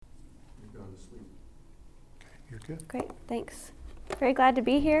You're good. Great, thanks. Very glad to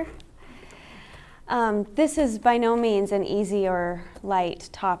be here. This is by no means an easy or light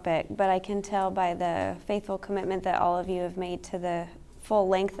topic, but I can tell by the faithful commitment that all of you have made to the full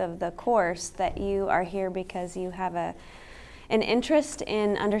length of the course that you are here because you have an interest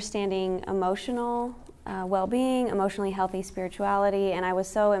in understanding emotional well-being, emotionally healthy spirituality, and I was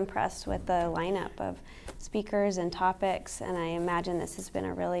so impressed with the lineup of speakers and topics, and I imagine this has been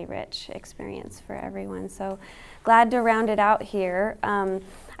a really rich experience for everyone. So glad to round it out here.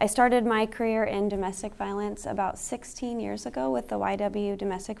 I started my career in domestic violence about 16 years ago with the YW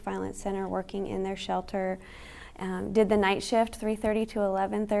Domestic Violence Center, working in their shelter. Did the night shift, 3:30 to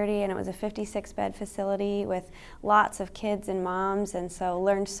 11:30, and it was a 56-bed facility with lots of kids and moms, and so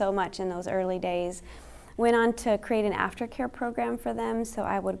learned so much in those early days. Went on to create an aftercare program for them, so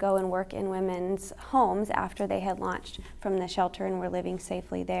I would go and work in women's homes after they had launched from the shelter and were living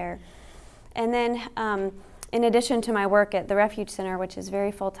safely there. And then in addition to my work at the Refuge Center, which is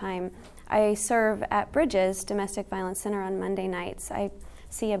very full-time, I serve at Bridges Domestic Violence Center on Monday nights. I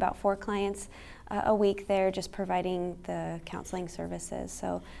see about 4 clients a week there, just providing the counseling services.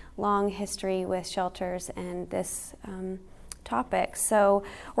 So long history with shelters and this topic. So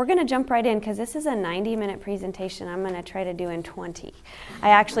we're going to jump right in because this is a 90-minute presentation I'm going to try to do in 20. I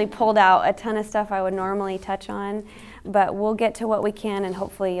actually pulled out a ton of stuff I would normally touch on, but we'll get to what we can, and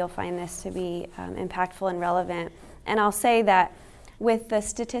hopefully you'll find this to be impactful and relevant. And I'll say that with the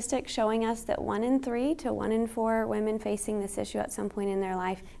statistics showing us that 1 in 3 to 1 in 4 women facing this issue at some point in their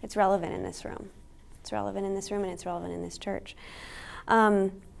life, it's relevant in this room. It's relevant in this room, and it's relevant in this church.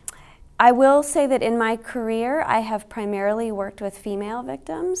 I will say that in my career, I have primarily worked with female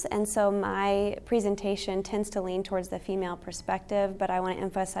victims, and so my presentation tends to lean towards the female perspective, but I want to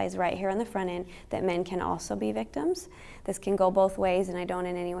emphasize right here on the front end that men can also be victims. This can go both ways, and I don't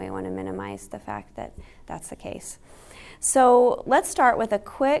in any way want to minimize the fact that that's the case. So let's start with a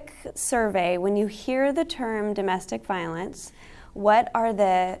quick survey. When you hear the term domestic violence, what are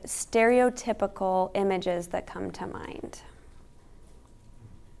the stereotypical images that come to mind?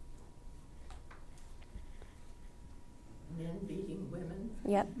 Men beating women.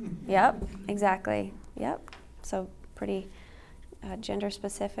 Yep, exactly. Yep. So pretty gender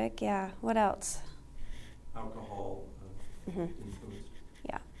specific. Yeah. What else? Alcohol influence.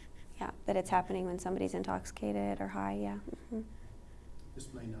 Yeah. That it's happening when somebody's intoxicated or high. Yeah. Mm-hmm. This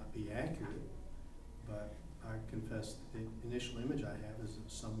may not be accurate, but I confess the initial image I have is of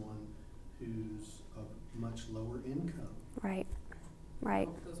someone who's of much lower income. Right.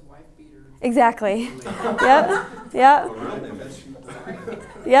 Those wife beaters. Exactly. Yep.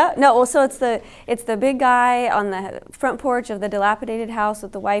 Yeah. No. Well, so it's the big guy on the front porch of the dilapidated house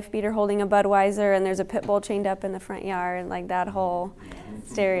with the wife beater holding a Budweiser, and there's a pit bull chained up in the front yard, and like that whole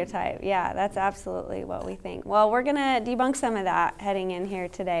stereotype. Yeah, that's absolutely what we think. Well, we're gonna debunk some of that heading in here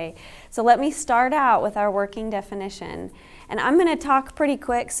today. So let me start out with our working definition. And I'm going to talk pretty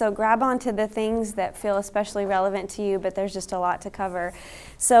quick, so grab onto the things that feel especially relevant to you, but there's just a lot to cover.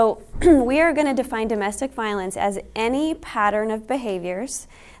 So we are going to define domestic violence as any pattern of behaviors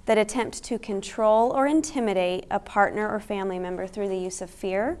that attempt to control or intimidate a partner or family member through the use of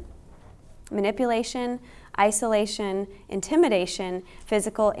fear, manipulation, isolation, intimidation,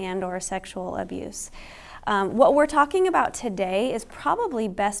 physical and or sexual abuse. What we're talking about today is probably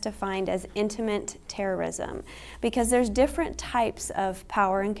best defined as intimate terrorism, because there's different types of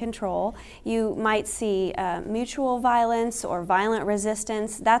power and control. You might see mutual violence or violent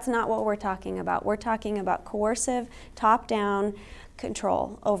resistance. That's not what we're talking about. We're talking about coercive, top-down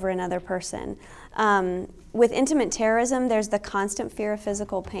control over another person. With intimate terrorism, there's the constant fear of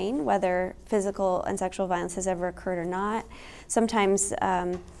physical pain, whether physical and sexual violence has ever occurred or not. Sometimes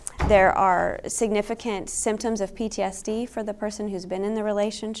there are significant symptoms of PTSD for the person who's been in the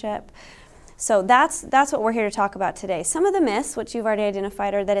relationship. So that's what we're here to talk about today. Some of the myths, which you've already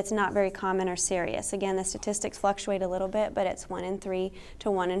identified, are that it's not very common or serious. Again, the statistics fluctuate a little bit, but it's 1 in 3 to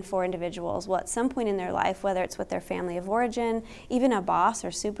 1 in 4 individuals will at some point in their life, whether it's with their family of origin, even a boss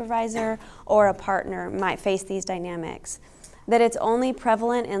or supervisor, or a partner, might face these dynamics. That it's only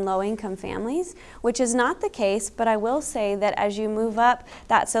prevalent in low-income families, which is not the case, but I will say that as you move up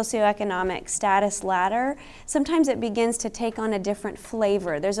that socioeconomic status ladder, sometimes it begins to take on a different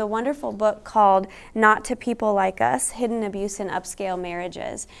flavor. There's a wonderful book called Not to People Like Us, Hidden Abuse in Upscale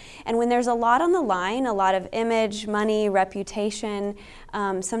Marriages. And when there's a lot on the line, a lot of image, money, reputation,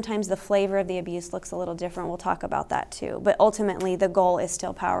 sometimes the flavor of the abuse looks a little different. We'll talk about that too. But ultimately, the goal is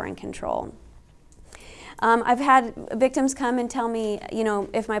still power and control. I've had victims come and tell me,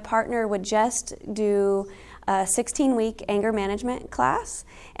 if my partner would just do a 16-week anger management class,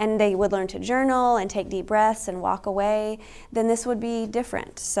 and they would learn to journal and take deep breaths and walk away, then this would be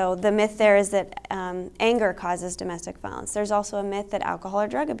different. So the myth there is that anger causes domestic violence. There's also a myth that alcohol or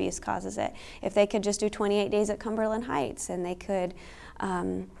drug abuse causes it. If they could just do 28 days at Cumberland Heights and they could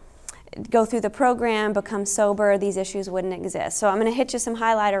go through the program, become sober, these issues wouldn't exist. So I'm going to hit you some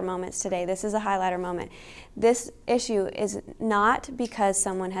highlighter moments today. This is a highlighter moment. This issue is not because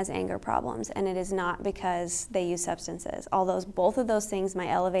someone has anger problems, and it is not because they use substances. Although both of those things might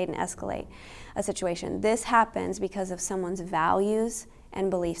elevate and escalate a situation. This happens because of someone's values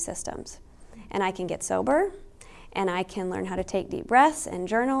and belief systems. And I can get sober, and I can learn how to take deep breaths and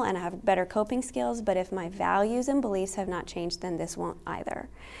journal and have better coping skills, but if my values and beliefs have not changed, then this won't either.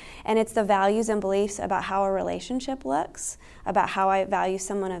 And it's the values and beliefs about how a relationship looks, about how I value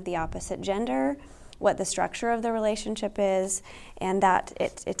someone of the opposite gender, what the structure of the relationship is, and that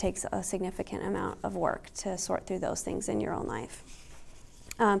it takes a significant amount of work to sort through those things in your own life.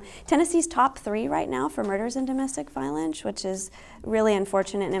 Tennessee's top 3 right now for murders and domestic violence, which is really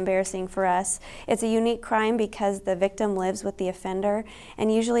unfortunate and embarrassing for us. It's a unique crime because the victim lives with the offender,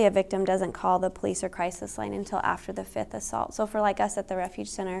 and usually a victim doesn't call the police or crisis line until after the 5th assault. So for like us at the Refuge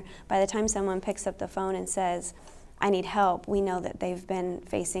Center, by the time someone picks up the phone and says, I need help, we know that they've been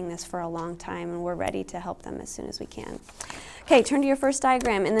facing this for a long time, and we're ready to help them as soon as we can. Okay, turn to your first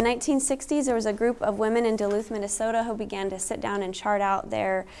diagram. In the 1960s, there was a group of women in Duluth, Minnesota who began to sit down and chart out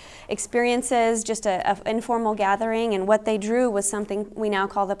their experiences, just an informal gathering, and what they drew was something we now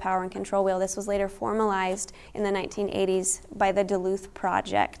call the power and control wheel. This was later formalized in the 1980s by the Duluth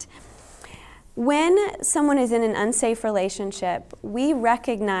Project. When someone is in an unsafe relationship, we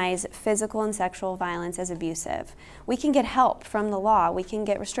recognize physical and sexual violence as abusive. We can get help from the law. We can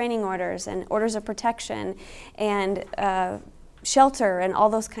get restraining orders and orders of protection and shelter and all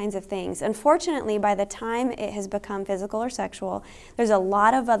those kinds of things. Unfortunately, by the time it has become physical or sexual, there's a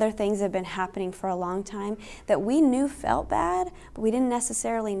lot of other things that have been happening for a long time that we knew felt bad, but we didn't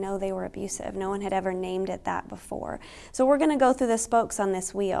necessarily know they were abusive. No one had ever named it that before. So we're going to go through the spokes on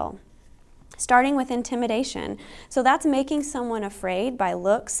this wheel. Starting with intimidation. So that's making someone afraid by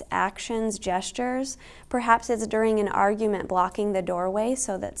looks, actions, gestures. Perhaps it's during an argument blocking the doorway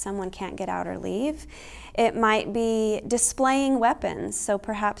so that someone can't get out or leave. It might be displaying weapons. So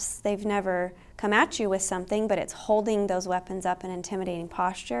perhaps they've never come at you with something, but it's holding those weapons up in an intimidating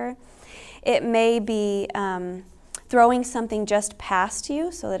posture. It may be throwing something just past you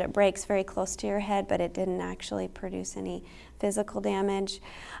so that it breaks very close to your head, but it didn't actually produce any physical damage.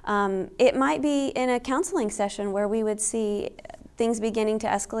 It might be in a counseling session where we would see things beginning to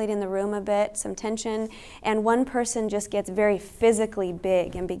escalate in the room a bit, some tension, and one person just gets very physically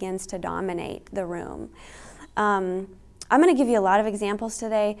big and begins to dominate the room. I'm going to give you a lot of examples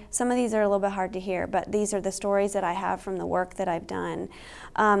today. Some of these are a little bit hard to hear, but these are the stories that I have from the work that I've done.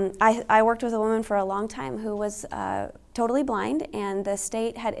 I worked with a woman for a long time who was totally blind, and the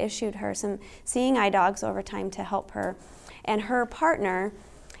state had issued her some seeing eye dogs over time to help her. And her partner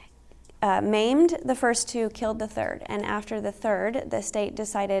maimed the first 2, killed the third. And after the third, the state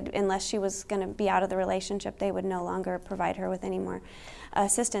decided unless she was going to be out of the relationship, they would no longer provide her with any more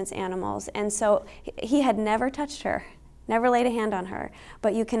assistance animals. And so he had never touched her, never laid a hand on her.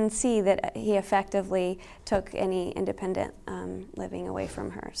 But you can see that he effectively took any independent living away from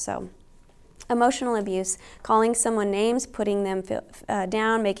her. So emotional abuse, calling someone names, putting them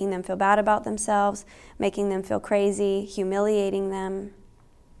down, making them feel bad about themselves, making them feel crazy, humiliating them.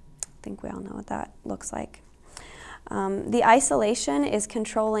 I think we all know what that looks like. The isolation is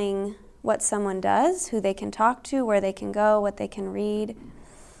controlling what someone does, who they can talk to, where they can go, what they can read.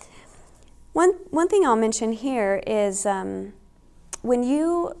 One thing I'll mention here is when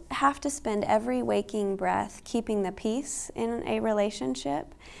you have to spend every waking breath keeping the peace in a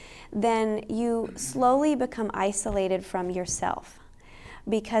relationship, then you slowly become isolated from yourself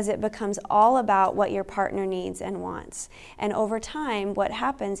because it becomes all about what your partner needs and wants. And over time, what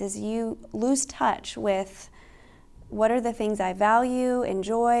happens is you lose touch with what are the things I value,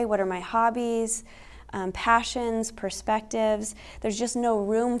 enjoy, what are my hobbies, passions, perspectives. There's just no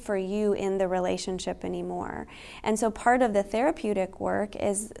room for you in the relationship anymore. And so part of the therapeutic work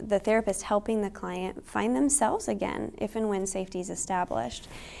is the therapist helping the client find themselves again if and when safety is established.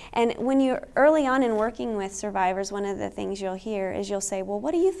 And when you're early on in working with survivors, one of the things you'll hear is you'll say, well,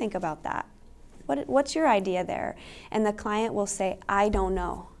 what do you think about that? What's your idea there? And the client will say, I don't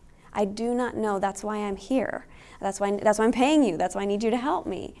know. I do not know. That's why I'm here. That's why I'm paying you. That's why I need you to help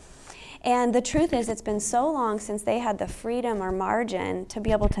me. And the truth is, it's been so long since they had the freedom or margin to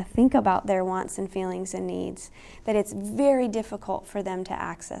be able to think about their wants and feelings and needs that it's very difficult for them to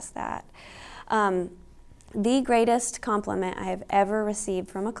access that. the greatest compliment I have ever received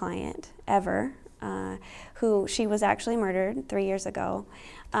from a client, ever, who she was actually murdered 3 years ago.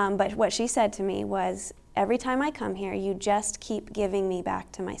 But what she said to me was, every time I come here, you just keep giving me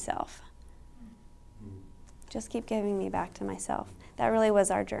back to myself. Just keep giving me back to myself. That really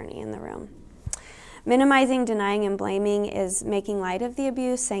was our journey in the room. Minimizing, denying, and blaming is making light of the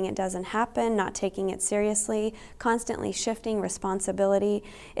abuse, saying it doesn't happen, not taking it seriously, constantly shifting responsibility.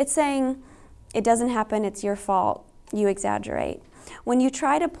 It's saying it doesn't happen, it's your fault, you exaggerate. When you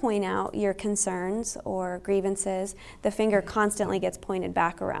try to point out your concerns or grievances, the finger constantly gets pointed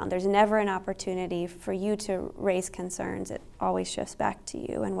back around. There's never an opportunity for you to raise concerns. It always shifts back to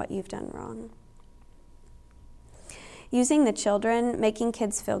you and what you've done wrong. Using the children, making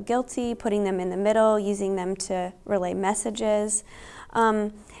kids feel guilty, putting them in the middle, using them to relay messages.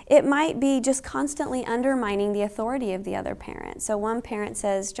 It might be just constantly undermining the authority of the other parent. So one parent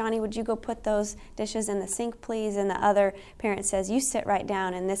says, Johnny, would you go put those dishes in the sink, please? And the other parent says, you sit right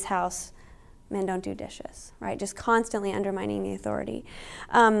down. In this house, men don't do dishes, right? Just constantly undermining the authority.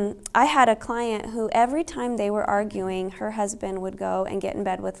 I had a client who every time they were arguing, her husband would go and get in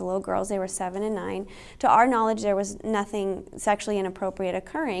bed with the little girls. They were 7 and 9. To our knowledge, there was nothing sexually inappropriate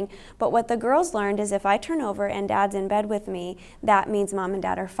occurring. But what the girls learned is if I turn over and dad's in bed with me, that means mom and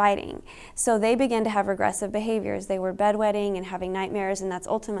dad are fighting. So they began to have regressive behaviors. They were bedwetting and having nightmares, and that's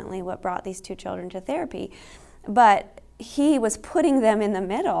ultimately what brought these 2 children to therapy. But he was putting them in the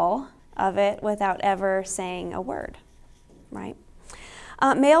middle of it without ever saying a word, right?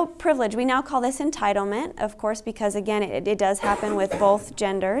 Male privilege, we now call this entitlement, of course, because again, it does happen with both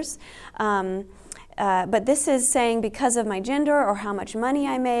genders. But this is saying because of my gender or how much money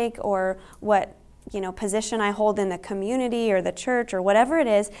I make or what position I hold in the community or the church or whatever it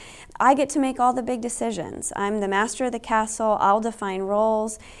is, I get to make all the big decisions. I'm the master of the castle, I'll define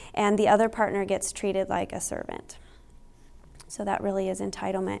roles, and the other partner gets treated like a servant. So that really is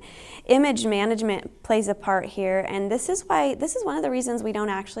entitlement. Image management plays a part here, and this is one of the reasons we don't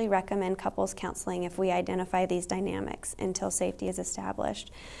actually recommend couples counseling if we identify these dynamics until safety is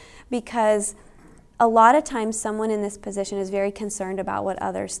established. Because a lot of times someone in this position is very concerned about what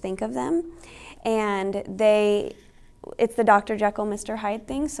others think of them, and it's the Dr. Jekyll, Mr. Hyde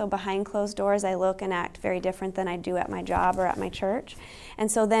thing. So behind closed doors, I look and act very different than I do at my job or at my church.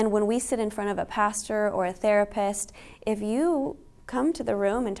 And so then when we sit in front of a pastor or a therapist, if you come to the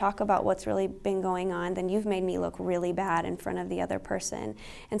room and talk about what's really been going on, then you've made me look really bad in front of the other person.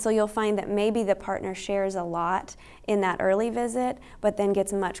 And so you'll find that maybe the partner shares a lot in that early visit, but then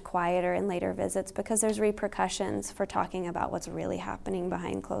gets much quieter in later visits because there's repercussions for talking about what's really happening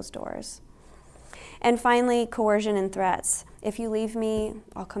behind closed doors. And finally, coercion and threats. If you leave me,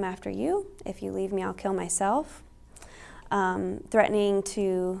 I'll come after you. If you leave me, I'll kill myself. Threatening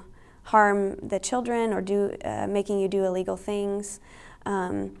to harm the children or making you do illegal things.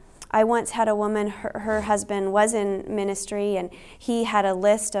 I once had a woman, her husband was in ministry, and he had a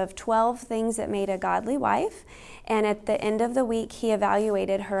list of 12 things that made a godly wife. And at the end of the week, he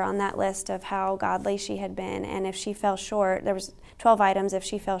evaluated her on that list of how godly she had been. And if she fell short, there was 12 items. If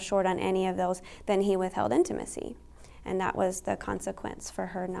she fell short on any of those, then he withheld intimacy. And that was the consequence for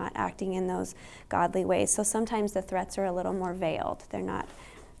her not acting in those godly ways. So sometimes the threats are a little more veiled. They're not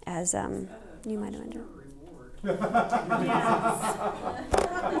as you might have wondered.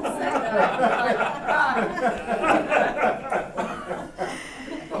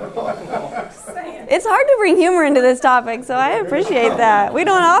 It's hard to bring humor into this topic, so I appreciate that. We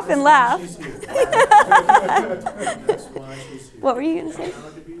don't often laugh. What were you going to say?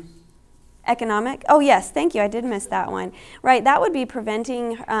 Economic? Oh, yes, thank you. I did miss that one. Right, that would be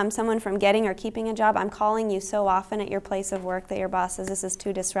preventing someone from getting or keeping a job. I'm calling you so often at your place of work that your boss says this is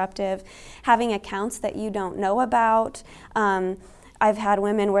too disruptive. Having accounts that you don't know about. I've had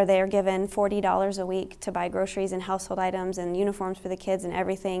women where they're given $40 a week to buy groceries and household items and uniforms for the kids and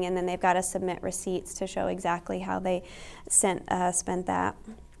everything, and then they've got to submit receipts to show exactly how they spent that.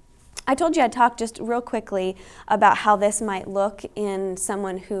 I told you I'd talk just real quickly about how this might look in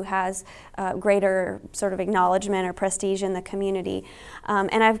someone who has greater sort of acknowledgement or prestige in the community.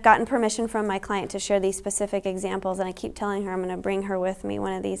 And I've gotten permission from my client to share these specific examples, and I keep telling her I'm going to bring her with me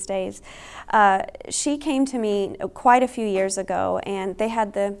one of these days. She came to me quite a few years ago, and they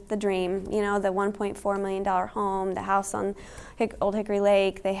had the dream, the $1.4 million home, the house on Old Hickory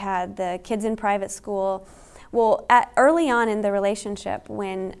Lake. They had the kids in private school. Well, early on in the relationship,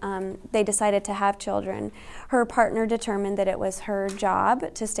 when they decided to have children, her partner determined that it was her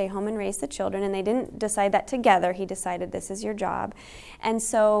job to stay home and raise the children, and they didn't decide that together. He decided, this is your job. And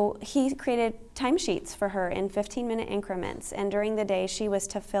so he created timesheets for her in 15-minute increments, and during the day she was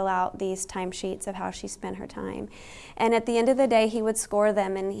to fill out these timesheets of how she spent her time. And at the end of the day, he would score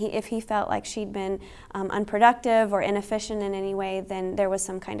them, and if he felt like she'd been unproductive or inefficient in any way, then there was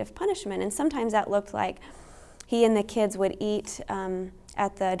some kind of punishment. And sometimes that looked like he and the kids would eat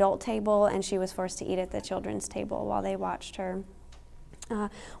at the adult table, and she was forced to eat at the children's table while they watched her.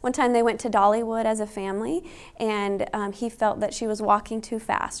 One time they went to Dollywood as a family, and he felt that she was walking too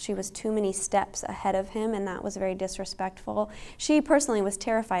fast. She was too many steps ahead of him, and that was very disrespectful. She personally was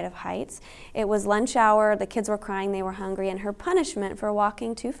terrified of heights. It was lunch hour, the kids were crying, they were hungry, and her punishment for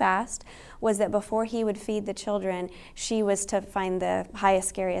walking too fast was that before he would feed the children, she was to find the highest,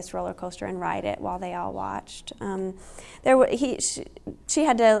 scariest roller coaster and ride it while they all watched. She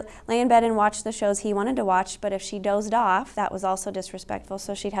had to lay in bed and watch the shows he wanted to watch, but if she dozed off, that was also disrespectful,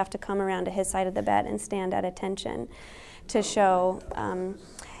 so she'd have to come around to his side of the bed and stand at attention to show.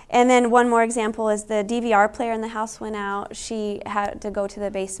 And then one more example is the DVR player in the house went out. She had to go to the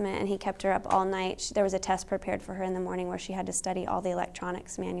basement, and he kept her up all night. There was a test prepared for her in the morning where she had to study all the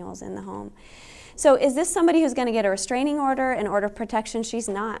electronics manuals in the home. So is this somebody who's going to get a restraining order, an order of protection? She's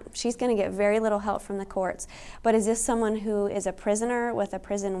not. She's going to get very little help from the courts. But is this someone who is a prisoner with a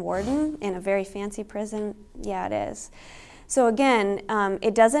prison warden in a very fancy prison? Yeah, it is. So again,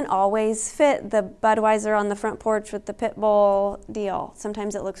 it doesn't always fit the Budweiser on the front porch with the pit bull deal.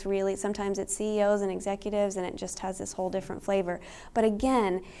 Sometimes it looks sometimes it's CEOs and executives, and it just has this whole different flavor. But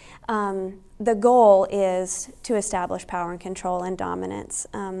again, the goal is to establish power and control and dominance.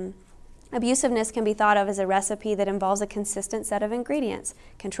 Abusiveness can be thought of as a recipe that involves a consistent set of ingredients: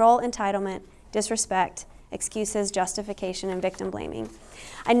 control, entitlement, disrespect, excuses, justification, and victim blaming.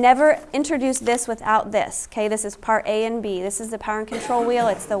 I never introduced this without this. Okay, this is part A and B. This is the power and control wheel.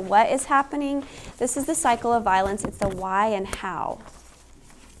 It's the what is happening. This is the cycle of violence. It's the why and how.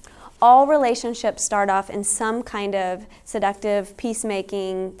 All relationships start off in some kind of seductive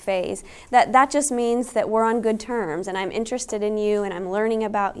peacemaking phase. That just means that we're on good terms, and I'm interested in you, and I'm learning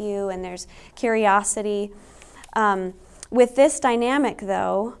about you, and there's curiosity. With this dynamic,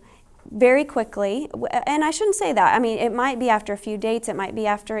 though, very quickly, and I shouldn't say that. I mean, it might be after a few dates, it might be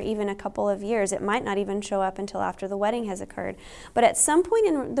after even a couple of years, it might not even show up until after the wedding has occurred. But at some point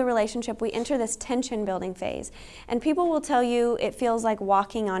in the relationship, we enter this tension building phase. And people will tell you it feels like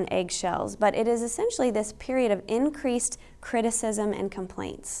walking on eggshells, but it is essentially this period of increased criticism and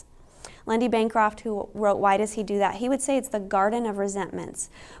complaints. Lundy Bancroft, who wrote Why Does He Do That? He would say it's the garden of resentments,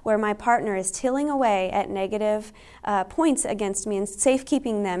 where my partner is tilling away at negative points against me and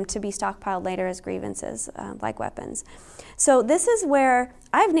safekeeping them to be stockpiled later as grievances, like weapons. So this is where,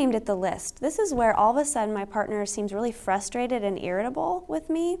 I've named it the list. This is where all of a sudden my partner seems really frustrated and irritable with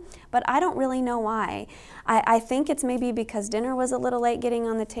me, but I don't really know why. I think it's maybe because dinner was a little late getting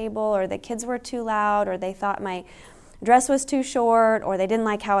on the table, or the kids were too loud, or they thought my dress was too short, or they didn't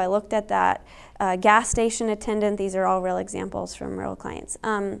like how I looked at that gas station attendant. These are all real examples from real clients.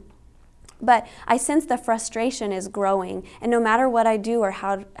 But I sense the frustration is growing, and no matter what I do or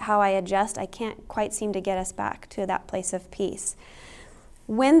how I adjust, I can't quite seem to get us back to that place of peace.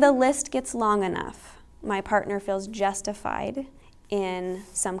 When the list gets long enough, my partner feels justified in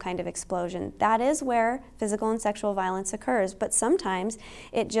some kind of explosion. That is where physical and sexual violence occurs, but sometimes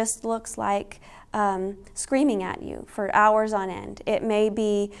it just looks like screaming at you for hours on end. It may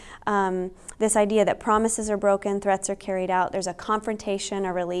be this idea that promises are broken, threats are carried out, there's a confrontation,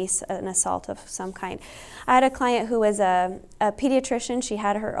 a release, an assault of some kind. I had a client who was a pediatrician. She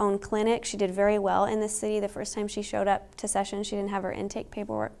had her own clinic. She did very well in the city. The first time she showed up to session, she didn't have her intake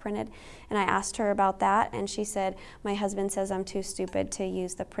paperwork printed, and I asked her about that, and she said, my husband says I'm too stupid to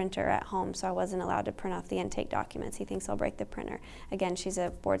use the printer at home, so I wasn't allowed to print off the intake documents. He thinks I'll break the printer. Again, she's a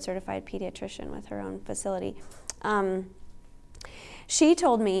board-certified pediatrician with her own facility. She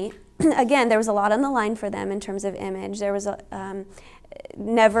told me, again, there was a lot on the line for them in terms of image. There was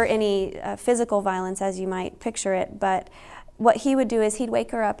never any physical violence as you might picture it, but what he would do is he'd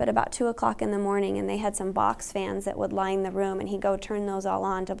wake her up at about 2 o'clock in the morning, and they had some box fans that would line the room, and he'd go turn those all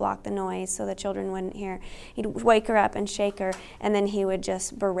on to block the noise so the children wouldn't hear. He'd wake her up and shake her, and then he would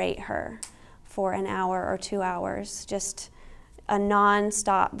just berate her for an hour or 2 hours, just a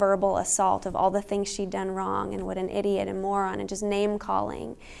non-stop verbal assault of all the things she'd done wrong and what an idiot and moron, and just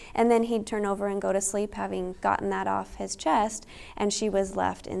name-calling. And then he'd turn over and go to sleep, having gotten that off his chest, and she was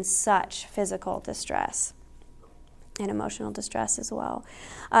left in such physical distress. and emotional distress as well.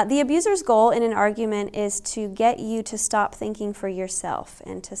 The abuser's goal in an argument is to get you to stop thinking for yourself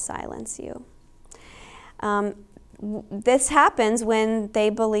and to silence you. This happens when they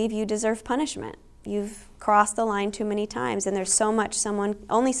believe you deserve punishment. You've crossed the line too many times, and there's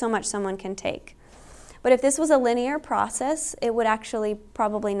only so much someone can take. But if this was a linear process, it would actually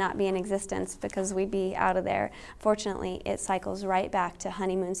probably not be in existence because we'd be out of there. Fortunately, it cycles right back to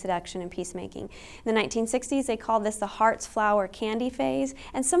honeymoon seduction and peacemaking. In the 1960s, they called this the heart's flower candy phase,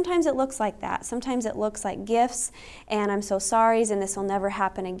 and sometimes it looks like that. Sometimes it looks like gifts, and I'm so sorries, and this will never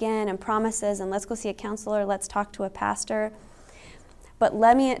happen again, and promises, and let's go see a counselor, let's talk to a pastor. But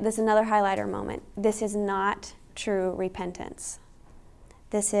this is another highlighter moment. This is not true repentance.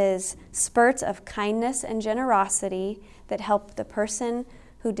 This is spurts of kindness and generosity that help the person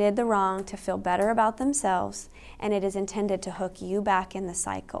who did the wrong to feel better about themselves, and it is intended to hook you back in the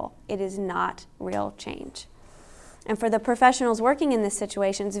cycle. It is not real change. And for the professionals working in this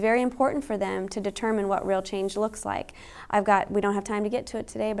situation, it's very important for them to determine what real change looks like. We don't have time to get to it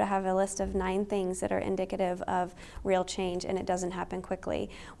today, but I have a list of 9 things that are indicative of real change, and it doesn't happen quickly.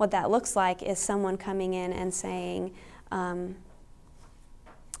 What that looks like is someone coming in and saying,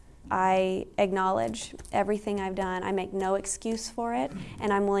 I acknowledge everything I've done. I make no excuse for it,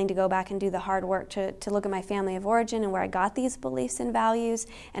 and I'm willing to go back and do the hard work to look at my family of origin and where I got these beliefs and values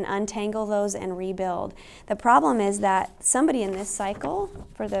and untangle those and rebuild. The problem is that somebody in this cycle,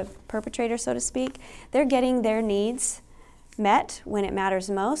 for the perpetrator, so to speak, they're getting their needs met when it matters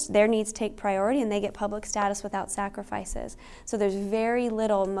most. Their needs take priority, and they get public status without sacrifices. So there's very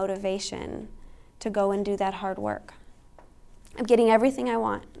little motivation to go and do that hard work. I'm getting everything I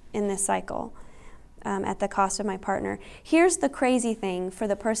want in this cycle at the cost of my partner. Here's the crazy thing for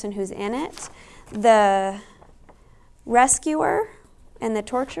the person who's in it. The rescuer and the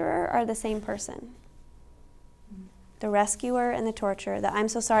torturer are the same person. The rescuer and the torturer. The I'm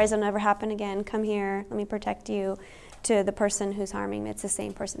so sorry, it'll never happen again. Come here, let me protect you. To the person who's harming me, it's the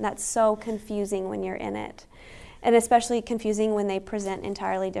same person. That's so confusing when you're in it. And especially confusing when they present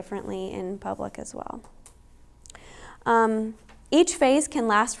entirely differently in public as well. Each phase can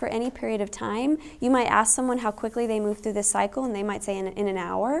last for any period of time. You might ask someone how quickly they move through this cycle, and they might say in an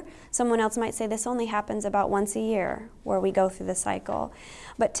hour. Someone else might say this only happens about once a year where we go through the cycle.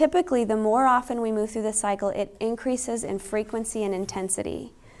 But typically, the more often we move through the cycle, it increases in frequency and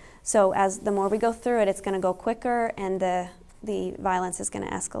intensity. So as the more we go through it, it's going to go quicker, and the violence is going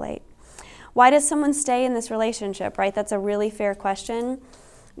to escalate. Why does someone stay in this relationship, right? That's a really fair question.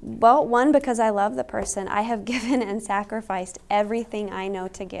 Well, one, because I love the person. I have given and sacrificed everything I know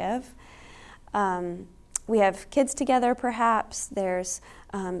to give. We have kids together, perhaps. There's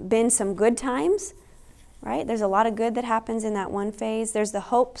been some good times, right? There's a lot of good that happens in that one phase. There's the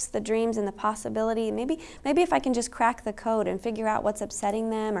hopes, the dreams, and the possibility. Maybe if I can just crack the code and figure out what's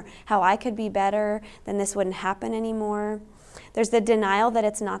upsetting them or how I could be better, then this wouldn't happen anymore. There's the denial that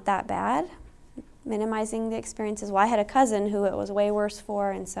it's not that bad. Minimizing the experiences. Well, I had a cousin who it was way worse for,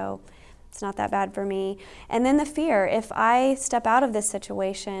 and so it's not that bad for me. And then the fear, if I step out of this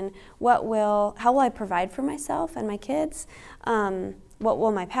situation, how will I provide for myself and my kids? What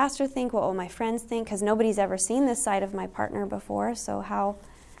will my pastor think? What will my friends think? Because nobody's ever seen this side of my partner before, so how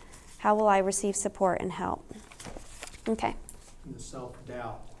will I receive support and help? Okay. And the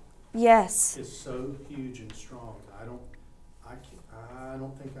self-doubt Yes. is so huge and strong. I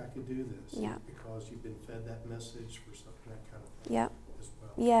don't think I could do this. Yeah. Because you've been fed that message for something, that kind of thing. Yep. As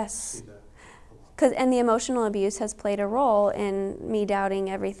well. Yes. I see that a lot. And the emotional abuse has played a role in me doubting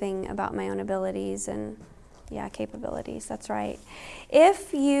everything about my own abilities and, capabilities. That's right.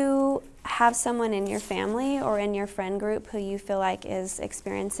 If you have someone in your family or in your friend group who you feel like is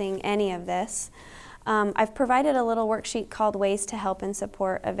experiencing any of this, I've provided a little worksheet called Ways to Help and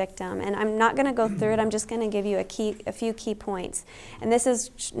Support a Victim, and I'm not going to go through it. I'm just going to give you a few key points. And this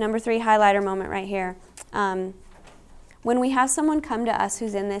is number 3 highlighter moment right here. When we have someone come to us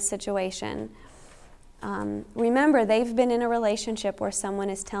who's in this situation, remember they've been in a relationship where someone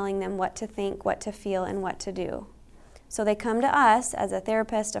is telling them what to think, what to feel, and what to do. So they come to us as a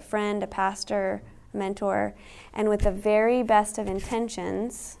therapist, a friend, a pastor, a mentor, and with the very best of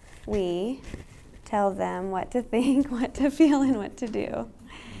intentions, we tell them what to think, what to feel, and what to do.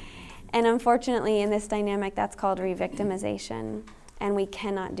 And unfortunately, in this dynamic, that's called re-victimization, and we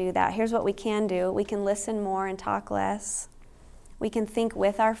cannot do that. Here's what we can do. We can listen more and talk less. We can think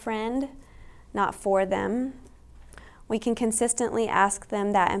with our friend, not for them. We can consistently ask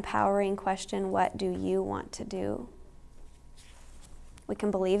them that empowering question, what do you want to do? We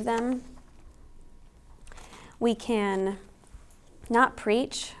can believe them. We can not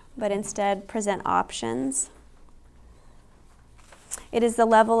preach, but instead present options. It is the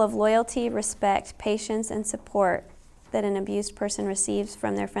level of loyalty, respect, patience, and support that an abused person receives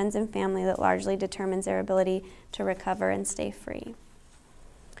from their friends and family that largely determines their ability to recover and stay free.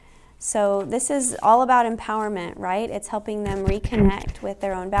 So this is all about empowerment, right? It's helping them reconnect with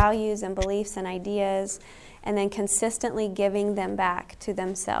their own values and beliefs and ideas, and then consistently giving them back to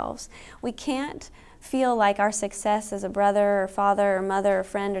themselves. We can't feel like our success as a brother or father or mother or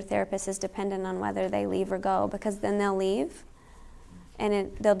friend or therapist is dependent on whether they leave or go, because then they'll leave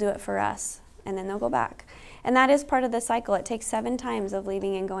and they'll do it for us, and then they'll go back. And that is part of the cycle. It takes 7 times of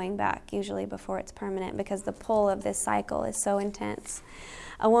leaving and going back, usually before it's permanent, because the pull of this cycle is so intense.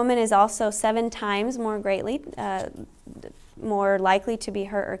 A woman is also 7 times more likely to be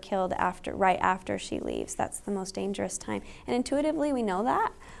hurt or killed right after she leaves. That's the most dangerous time. And intuitively we know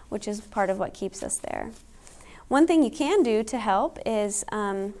that, which is part of what keeps us there. One thing you can do to help is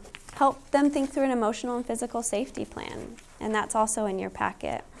help them think through an emotional and physical safety plan. And that's also in your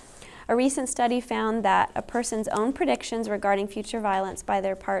packet. A recent study found that a person's own predictions regarding future violence by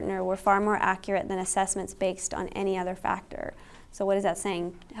their partner were far more accurate than assessments based on any other factor. So what is that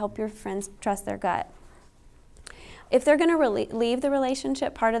saying? Help your friends trust their gut. If they're going to leave the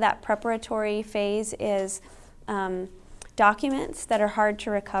relationship, part of that preparatory phase is documents that are hard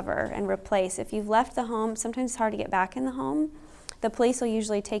to recover and replace. If you've left the home, sometimes it's hard to get back in the home. The police will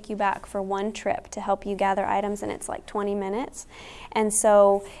usually take you back for one trip to help you gather items, and it's like 20 minutes. And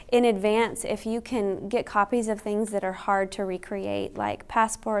so in advance, if you can get copies of things that are hard to recreate, like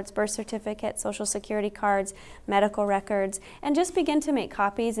passports, birth certificates, social security cards, medical records, and just begin to make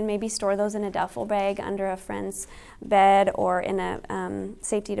copies and maybe store those in a duffel bag under a friend's bed or in a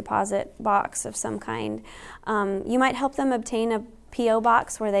safety deposit box of some kind. You might help them obtain a P.O.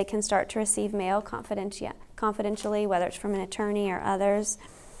 box where they can start to receive mail confidentially, whether it's from an attorney or others.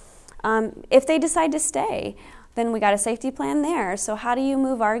 If they decide to stay, then we got a safety plan there. So how do you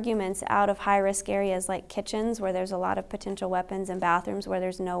move arguments out of high-risk areas like kitchens where there's a lot of potential weapons and bathrooms where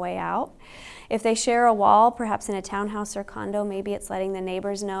there's no way out? If they share a wall, perhaps in a townhouse or condo, maybe it's letting the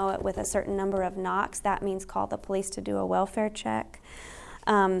neighbors know it with a certain number of knocks. That means call the police to do a welfare check.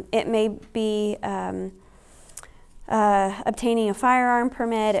 It may be obtaining a firearm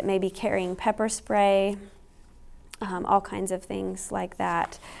permit. It may be carrying pepper spray. All kinds of things like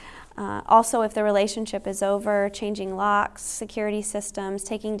that. Also, if the relationship is over, changing locks, security systems,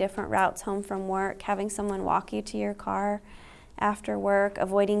 taking different routes home from work, having someone walk you to your car after work,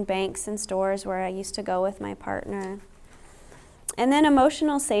 avoiding banks and stores where I used to go with my partner. And then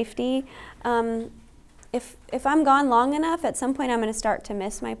emotional safety. If I'm gone long enough, at some point I'm going to start to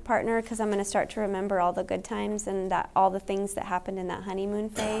miss my partner because I'm going to start to remember all the good times and all the things that happened in that honeymoon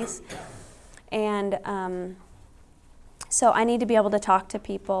phase. And so I need to be able to talk to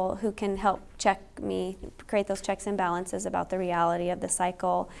people who can help check me, create those checks and balances about the reality of the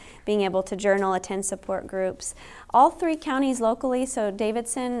cycle, being able to journal, attend support groups. All 3 counties locally, so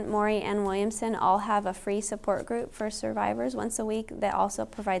Davidson, Maury, and Williamson, all have a free support group for survivors once a week that also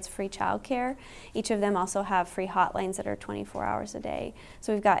provides free childcare. Each of them also have free hotlines that are 24 hours a day.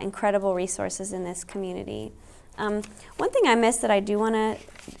 So we've got incredible resources in this community. One thing I missed that I do want to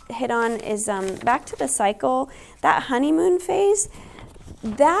hit on is back to the cycle, that honeymoon phase,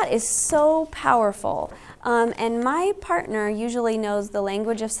 that is so powerful. And my partner usually knows the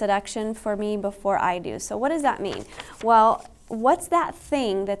language of seduction for me before I do. So what does that mean? Well, what's that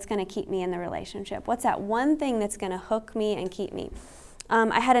thing that's going to keep me in the relationship? What's that one thing that's going to hook me and keep me?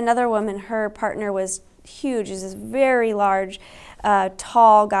 I had another woman, her partner was huge, is this very large,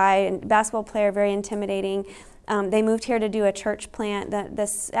 tall guy, and basketball player, very intimidating. They moved here to do a church plant. The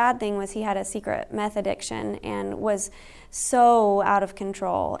sad thing was he had a secret meth addiction and was so out of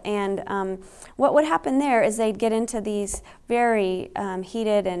control. And what would happen there is they'd get into these very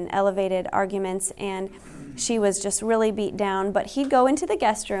heated and elevated arguments, and she was just really beat down. But he'd go into the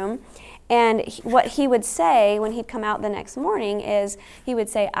guest room, and what he would say when he'd come out the next morning is he would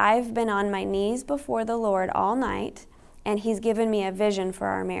say, "I've been on my knees before the Lord all night, and he's given me a vision for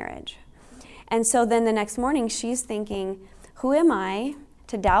our marriage." And so then the next morning she's thinking, who am I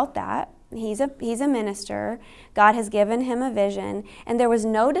to doubt that? He's a minister. God has given him a vision. And there was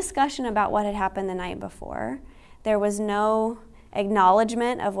no discussion about what had happened the night before. There was no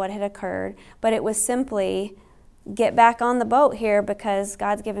acknowledgement of what had occurred. But it was simply, get back on the boat here because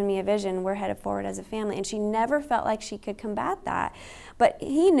God's given me a vision. We're headed forward as a family. And she never felt like she could combat that. But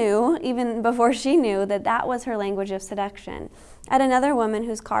he knew, even before she knew, that that was her language of seduction. I had another woman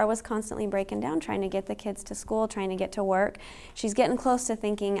whose car was constantly breaking down, trying to get the kids to school, trying to get to work. She's getting close to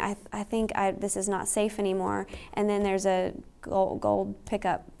thinking, I think this is not safe anymore. And then there's a gold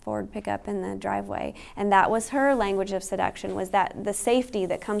pickup, Ford pickup in the driveway. And that was her language of seduction, was that the safety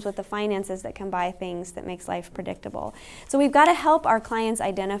that comes with the finances that can buy things that makes life predictable. So we've got to help our clients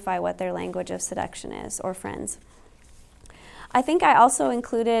identify what their language of seduction is, or friends. I think I also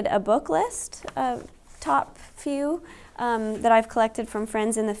included a book list, top few that I've collected from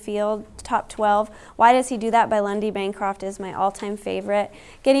friends in the field, top 12. Why Does He Do That by Lundy Bancroft is my all-time favorite.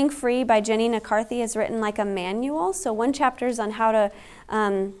 Getting Free by Jenny McCarthy is written like a manual. So one chapter is on how to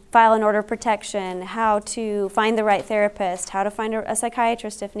file an order of protection, how to find the right therapist, how to find a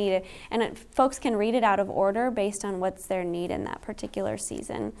psychiatrist if needed. And folks can read it out of order based on what's their need in that particular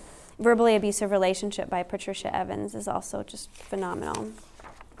season. Verbally Abusive Relationship by Patricia Evans is also just phenomenal.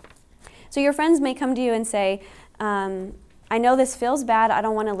 So your friends may come to you and say, I know this feels bad, I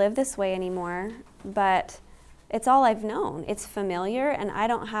don't want to live this way anymore, but it's all I've known. It's familiar, and I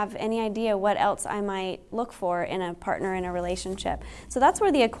don't have any idea what else I might look for in a partner in a relationship. So that's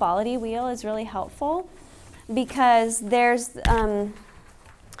where the equality wheel is really helpful, because there's some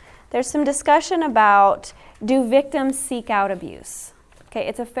discussion about, do victims seek out abuse? Okay,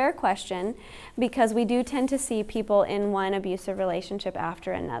 it's a fair question, because we do tend to see people in one abusive relationship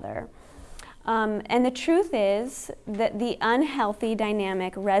after another. And the truth is that the unhealthy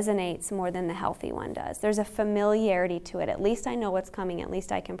dynamic resonates more than the healthy one does. There's a familiarity to it. At least I know what's coming. At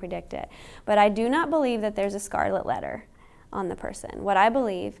least I can predict it. But I do not believe that there's a scarlet letter on the person. What I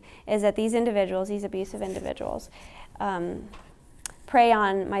believe is that these individuals, these abusive individuals, prey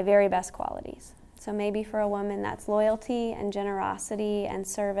on my very best qualities. So maybe for a woman, that's loyalty and generosity and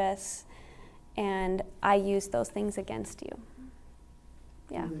service, and I use those things against you.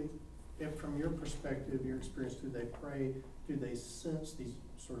 Yeah. If from your perspective, your experience, do they sense these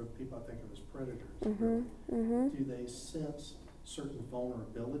sort of people I think of as predators? Mm-hmm. Mm-hmm. Do they sense certain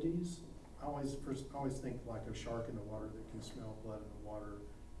vulnerabilities? I always think like a shark in the water that can smell blood in the water,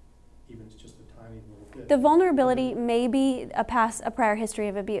 even if it's just a tiny little bit. The vulnerability may be a prior history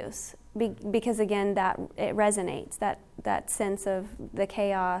of abuse, because again, that it resonates, that sense of the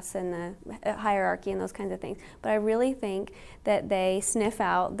chaos and the hierarchy and those kinds of things. But I really think that they sniff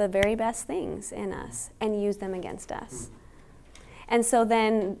out the very best things in us and use them against us. And so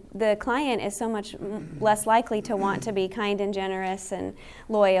then the client is so much less likely to want to be kind and generous and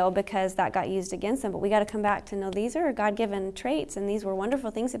loyal, because that got used against them. But we got to come back to know these are God-given traits, and these were wonderful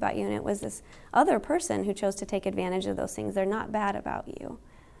things about you, and it was this other person who chose to take advantage of those things. They're not bad about you.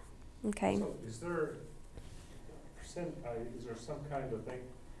 Okay. So is there some kind of thing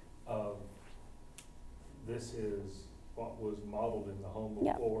of this is what was modeled in the home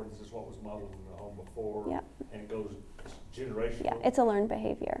before, and this is what was modeled in the home before, and it goes generational? Yeah, it's a learned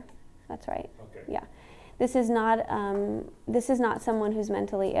behavior. That's right. Okay. Yeah. This is not someone who's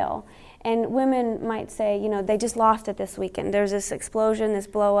mentally ill. And women might say, they just lost it this weekend. There's this explosion, this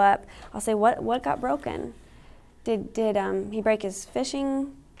blow up. I'll say, what got broken? Did he break his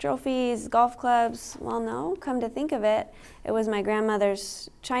fishing trophies, golf clubs? Well, no. Come to think of it, it was my grandmother's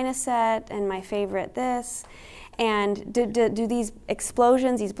china set and my favorite this. And do these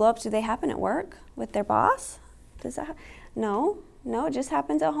explosions, these blow-ups, do they happen at work with their boss? No, it just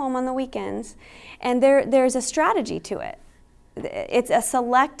happens at home on the weekends. And there's a strategy to it. It's a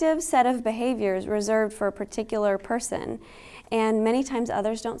selective set of behaviors reserved for a particular person, and many times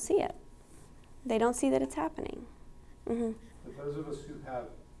others don't see it. They don't see that it's happening. Mm-hmm. For those of us who have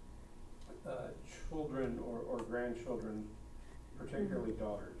children or grandchildren, particularly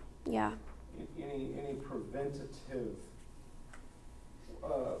daughters, any preventative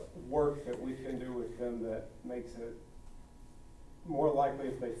work that we can do with them that makes it more likely,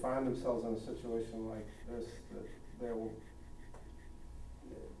 if they find themselves in a situation like this, that they will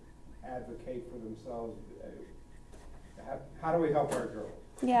advocate for themselves. How do we help our girls?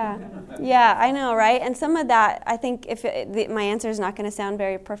 Yeah, I know, right? And some of that, I think my answer is not going to sound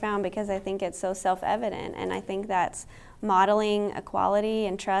very profound, because I think it's so self-evident, and I think that's modeling equality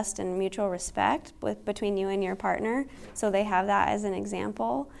and trust and mutual respect between you and your partner, so they have that as an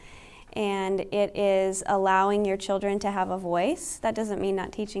example. And it is allowing your children to have a voice. That doesn't mean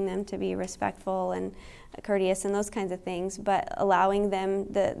not teaching them to be respectful and courteous and those kinds of things, but allowing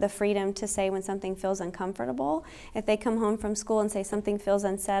them the freedom to say when something feels uncomfortable. If they come home from school and say something feels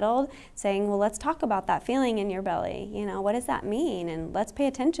unsettled, saying, well, let's talk about that feeling in your belly. What does that mean? And let's pay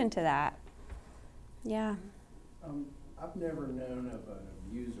attention to that. Yeah. I've never known of an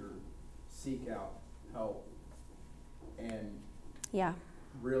abuser seek out help and Yeah.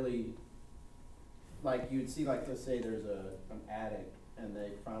 really, like you'd see, like, let's say there's an addict and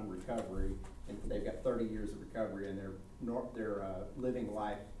they find recovery and they've got 30 years of recovery and they're living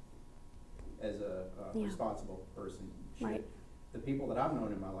life as a Yeah. responsible person. Right. The people that I've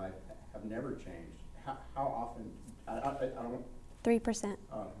known in my life have never changed. How often? I don't. 3%.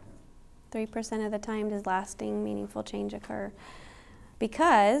 3% of the time does lasting, meaningful change occur.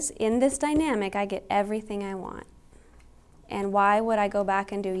 Because in this dynamic, I get everything I want. And why would I go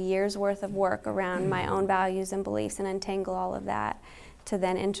back and do years worth of work around my own values and beliefs and untangle all of that to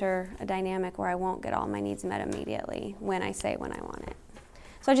then enter a dynamic where I won't get all my needs met immediately when I want it?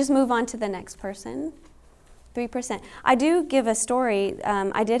 So I just move on to the next person. 3%. I do give a story.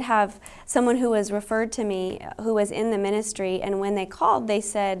 I did have someone who was referred to me who was in the ministry, and when they called, they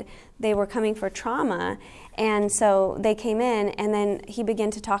said they were coming for trauma. And so they came in, and then he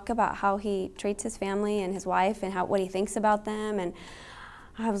began to talk about how he treats his family and his wife and what he thinks about them. And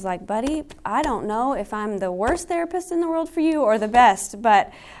I was like, buddy, I don't know if I'm the worst therapist in the world for you or the best,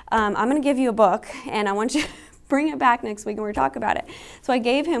 but I'm going to give you a book, and I want you to bring it back next week, and we're going to talk about it. So I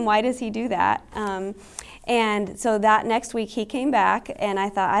gave him Why Does He Do That? And so that next week he came back, and I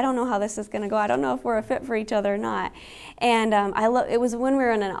thought, I don't know how this is going to go. I don't know if we're a fit for each other or not. And it was when we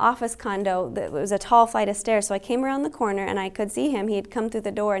were in an office condo. It was a tall flight of stairs. So I came around the corner, and I could see him. He had come through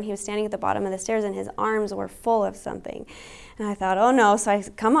the door, and he was standing at the bottom of the stairs, and his arms were full of something. And I thought, oh no. So I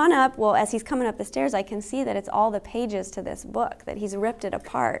said, come on up. Well, as he's coming up the stairs, I can see that it's all the pages to this book, that he's ripped it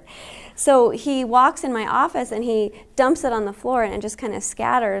apart. So he walks in my office, and he dumps it on the floor, and it just kind of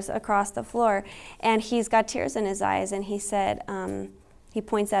scatters across the floor. And he's got tears in his eyes, and he said, he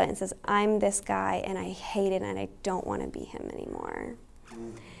points at it and says, I'm this guy, and I hate it, and I don't want to be him anymore.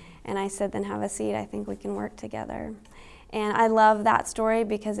 And I said, then have a seat. I think we can work together. And I love that story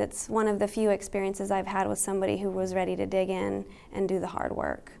because it's one of the few experiences I've had with somebody who was ready to dig in and do the hard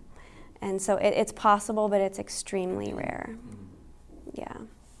work. And so it's possible, but it's extremely rare. Yeah.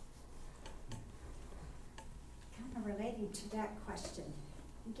 Kind of relating to that question,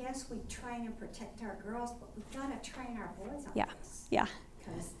 I guess we train and protect our girls, but we've got to train our boys on this. Yeah.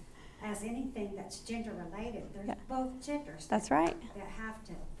 Because as anything that's gender related, there's both genders. That's right. That have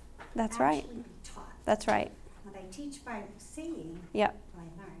to That's actually right. be taught. That's right. Now, they teach by seeing. Yep. By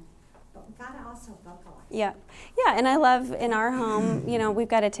learn. But we've got to also vocalize. Yeah. Yeah, and I love in our home, we've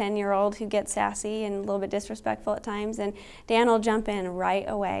got a 10-year-old who gets sassy and a little bit disrespectful at times, and Dan will jump in right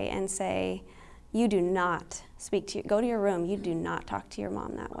away and say, you do not go to your room, you do not talk to your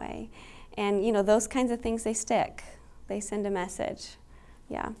mom that way. And, those kinds of things, they stick. They send a message.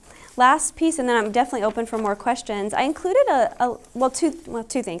 Yeah. Last piece, and then I'm definitely open for more questions. I included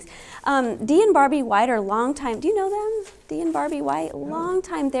two things. Dee and Barbie White are longtime. Do you know them? Dee and Barbie White,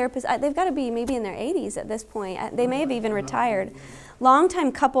 longtime therapists. They've got to be maybe in their 80s at this point. They may have even retired.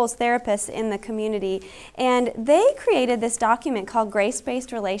 Longtime couples therapists in the community, and they created this document called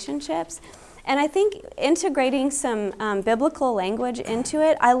Grace-Based Relationships. And I think integrating some biblical language into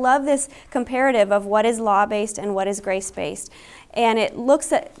it, I love this comparative of what is law-based and what is grace-based. And it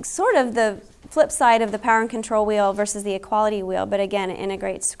looks at sort of the flip side of the power and control wheel versus the equality wheel, but again, it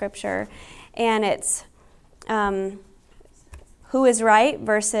integrates scripture. And it's who is right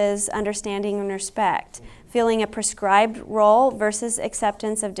versus understanding and respect, feeling a prescribed role versus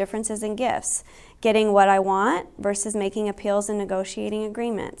acceptance of differences and gifts, getting what I want versus making appeals and negotiating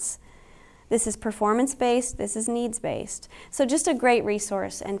agreements. This is performance-based, this is needs-based. So just a great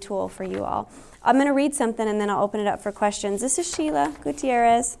resource and tool for you all. I'm going to read something and then I'll open it up for questions. This is Sheila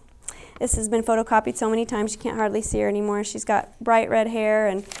Gutierrez. This has been photocopied so many times you can't hardly see her anymore. She's got bright red hair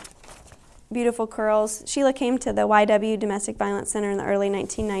and beautiful curls. Sheila came to the YW Domestic Violence Center in the early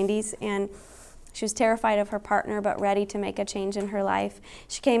 1990s, and she was terrified of her partner but ready to make a change in her life.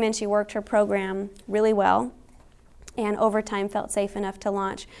 She came in, she worked her program really well, and over time felt safe enough to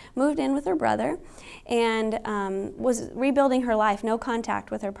launch, moved in with her brother, and was rebuilding her life, no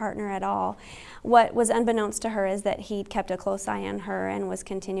contact with her partner at all. What was unbeknownst to her is that he'd kept a close eye on her and was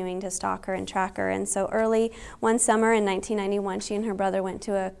continuing to stalk her and track her. And so early one summer in 1991, she and her brother went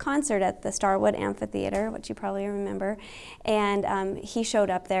to a concert at the Starwood Amphitheater, which you probably remember, and he showed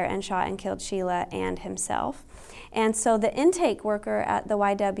up there and shot and killed Sheila and himself. And so the intake worker at the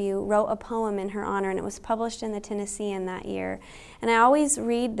YW wrote a poem in her honor, and it was published in the Tennessean that year. And I always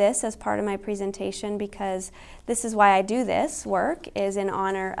read this as part of my presentation because this is why I do this work, is in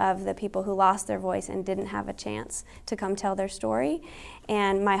honor of the people who lost their voice and didn't have a chance to come tell their story.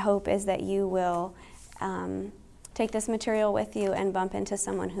 And my hope is that you will take this material with you and bump into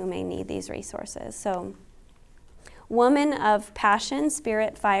someone who may need these resources. So, woman of passion,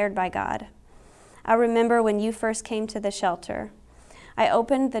 spirit fired by God. I remember when you first came to the shelter. I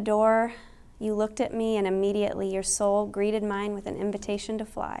opened the door, you looked at me, and immediately your soul greeted mine with an invitation to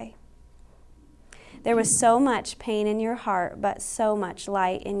fly. There was so much pain in your heart, but so much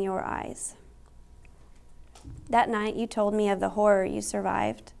light in your eyes. That night you told me of the horror you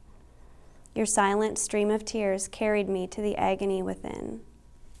survived. Your silent stream of tears carried me to the agony within.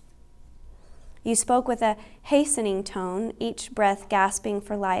 You spoke with a hastening tone, each breath gasping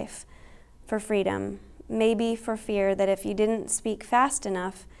for life, for freedom, maybe for fear that if you didn't speak fast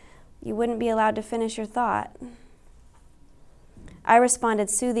enough, you wouldn't be allowed to finish your thought. I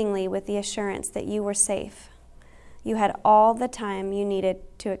responded soothingly with the assurance that you were safe. You had all the time you needed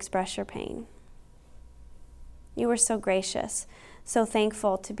to express your pain. You were so gracious, so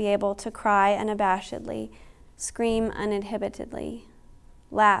thankful to be able to cry unabashedly, scream uninhibitedly,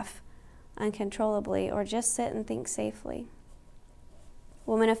 laugh uncontrollably, or just sit and think safely.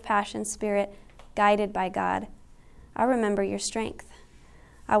 Woman of passion, spirit, guided by God, I remember your strength.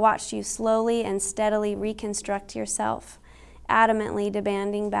 I watched you slowly and steadily reconstruct yourself, adamantly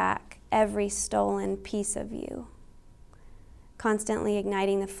demanding back every stolen piece of you. Constantly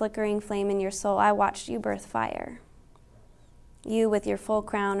igniting the flickering flame in your soul, I watched you birth fire. You, with your full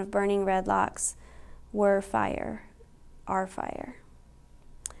crown of burning red locks, were fire, our fire.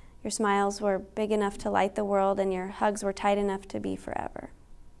 Your smiles were big enough to light the world, and your hugs were tight enough to be forever.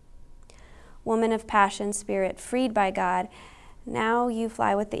 Woman of passion, spirit, freed by God, now you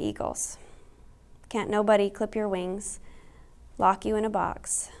fly with the eagles. Can't nobody clip your wings, lock you in a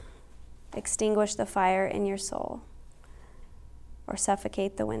box, extinguish the fire in your soul, or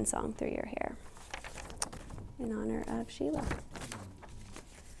suffocate the windsong through your hair. In honor of Sheila.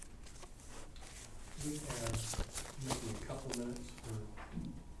 We have maybe a couple minutes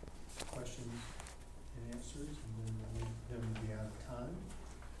for questions and answers, and then we'll be out of time.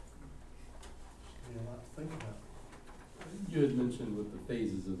 We have a lot to think about. You had mentioned with the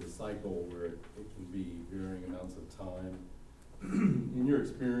phases of the cycle where it can be varying amounts of time. In your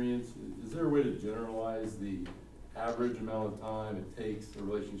experience, is there a way to generalize the average amount of time it takes a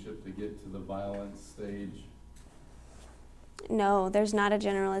relationship to get to the violence stage? No, there's not a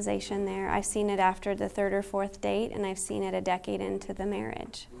generalization there. I've seen it after the third or fourth date, and I've seen it a decade into the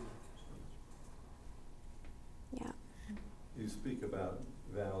marriage. Yeah. You speak about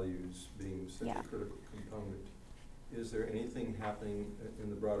values being such a critical component. Is there anything happening in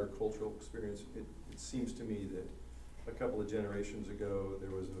the broader cultural experience? It seems to me that a couple of generations ago,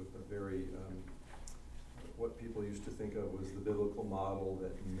 there was a very, what people used to think of was the biblical model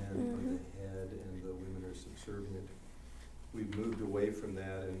that men are the head and the women are subservient. We've moved away from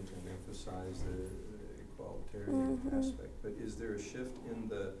that and emphasized the equalitarian aspect. But is there a shift in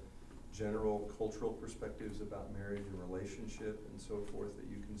the general cultural perspectives about marriage and relationship and so forth that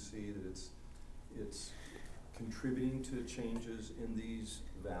you can see that it's contributing to changes in these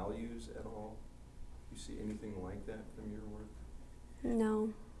values at all? You see anything like that from your work? No,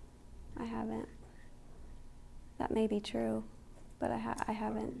 I haven't. That may be true, but I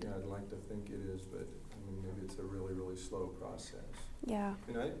haven't. Yeah, I'd like to think it is, but I mean, maybe it's a really, really slow process. Yeah.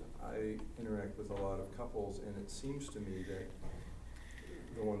 And I interact with a lot of couples, and it seems to me that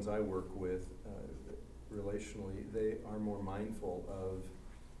the ones I work with relationally, they are more mindful of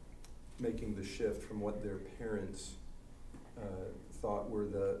making the shift from what their parents thought were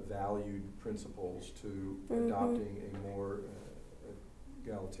the valued principles to adopting a more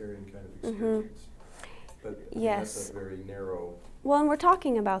egalitarian kind of experience. But I mean, that's a very narrow. Well, and we're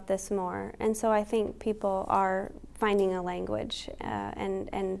talking about this more, and so I think people are finding a language,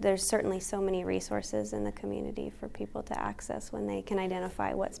 and there's certainly so many resources in the community for people to access when they can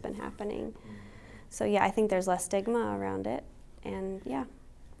identify what's been happening. So yeah, I think there's less stigma around it, and yeah.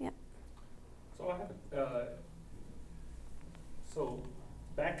 So I have, so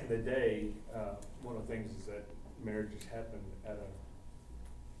back in the day, one of the things is that marriages happened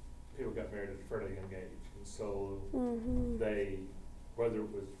people got married at a fairly young age, and so they, whether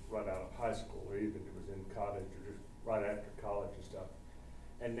it was right out of high school or even it was in college or just right after college and stuff,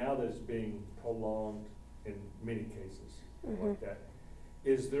 and now that it's being prolonged in many cases like that,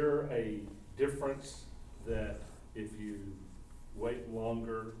 is there a difference that if you wait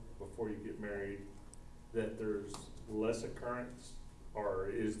longer before you get married, that there's less occurrence,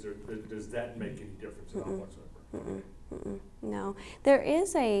 or does that make any difference at all whatsoever? No. There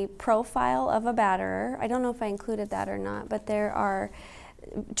is a profile of a batterer. I don't know if I included that or not, but there are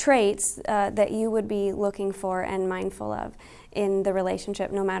traits that you would be looking for and mindful of in the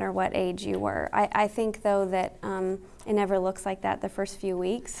relationship, no matter what age you were. I think, though, that it never looks like that the first few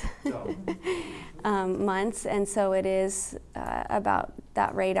weeks. months, and so it is about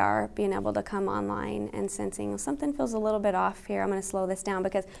that radar being able to come online and sensing something feels a little bit off here. I'm going to slow this down,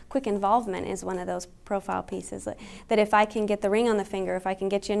 because quick involvement is one of those profile pieces that if I can get the ring on the finger, if I can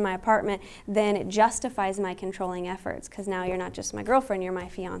get you in my apartment, then it justifies my controlling efforts, because now you're not just my girlfriend, you're my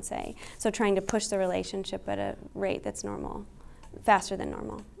fiance. So trying to push the relationship at a rate that's normal, faster than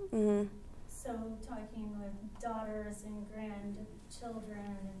normal. Mm-hmm. So talking with daughters and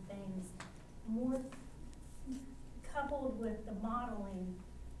grandchildren and things, more coupled with the modeling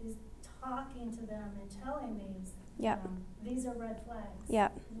is talking to them and telling these are red flags.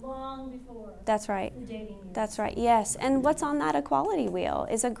 Yep. Long before That's right. the dating years. That's right, yes. And what's on that equality wheel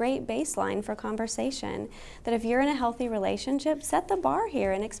is a great baseline for conversation. That if you're in a healthy relationship, set the bar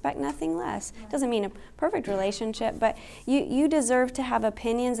here and expect nothing less. Doesn't mean a perfect relationship, but you deserve to have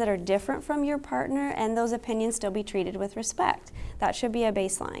opinions that are different from your partner, and those opinions still be treated with respect. That should be a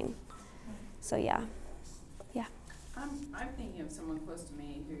baseline. So yeah. I'm thinking of someone close to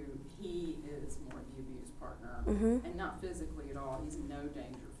me who he is more the abused partner, Mm-hmm. and not physically at all. He's in no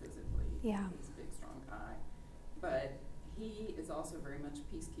danger physically. Yeah. He's a big, strong guy. But he is also very much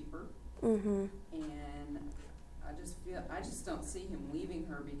a peacekeeper. Mm-hmm. And I just don't see him leaving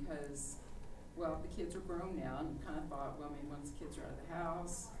her because, well, the kids are grown now, and kind of thought, well, maybe once the kids are out of the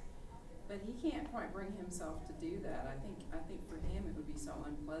house. But he can't quite bring himself to do that. I think for him it would be so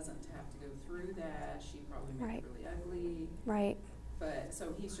unpleasant to have to go through that. She'd probably make it really ugly. Right. But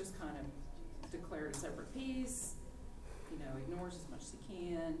so he's just kind of declared a separate peace, ignores as much as he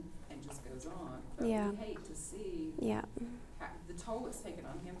can, and just goes on. But we hate to see the toll it's taken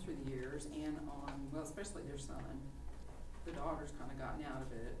on him through the years, and on, well, especially their son. The daughter's kind of gotten out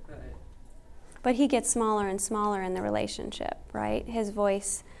of it, but he gets smaller and smaller in the relationship, right? His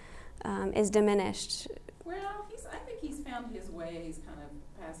voice is diminished. Well, I think he's found his ways kind of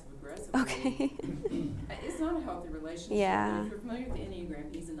passive aggressive. Okay. It's not a healthy relationship. Yeah. If you're familiar with the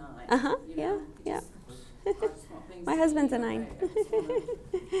Enneagram, he's a 9. Uh-huh. I Yeah. just want things My to husband's be a 9.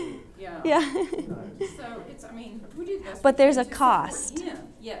 okay. Yeah. Yeah. So it's, we do the best But we there's can a to cost. support him.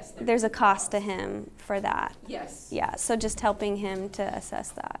 Yes. There's a cost to him for that. Yes. Yeah. So just helping him to assess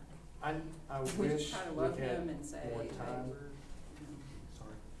that. I We wish just try to we love had him and say, more hey, time. we're,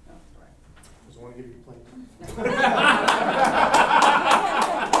 Sorry, oh, sorry. just want to give you plenty of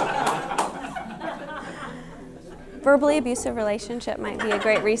Verbally abusive relationship might be a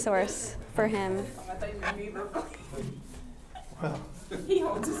great resource for him. I thought you meant me. Well, He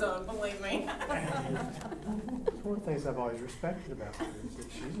holds his own, believe me. it's one of the things I've always respected about her is that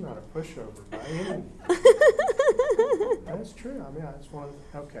she's not a pushover by any. That's true. It's one of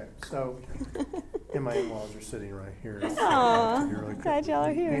okay. So, and my in-laws are sitting right here. Aw, You're really glad y'all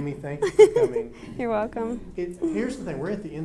are here. Amy, thank you for coming. You're welcome. Here's the thing. We're at the end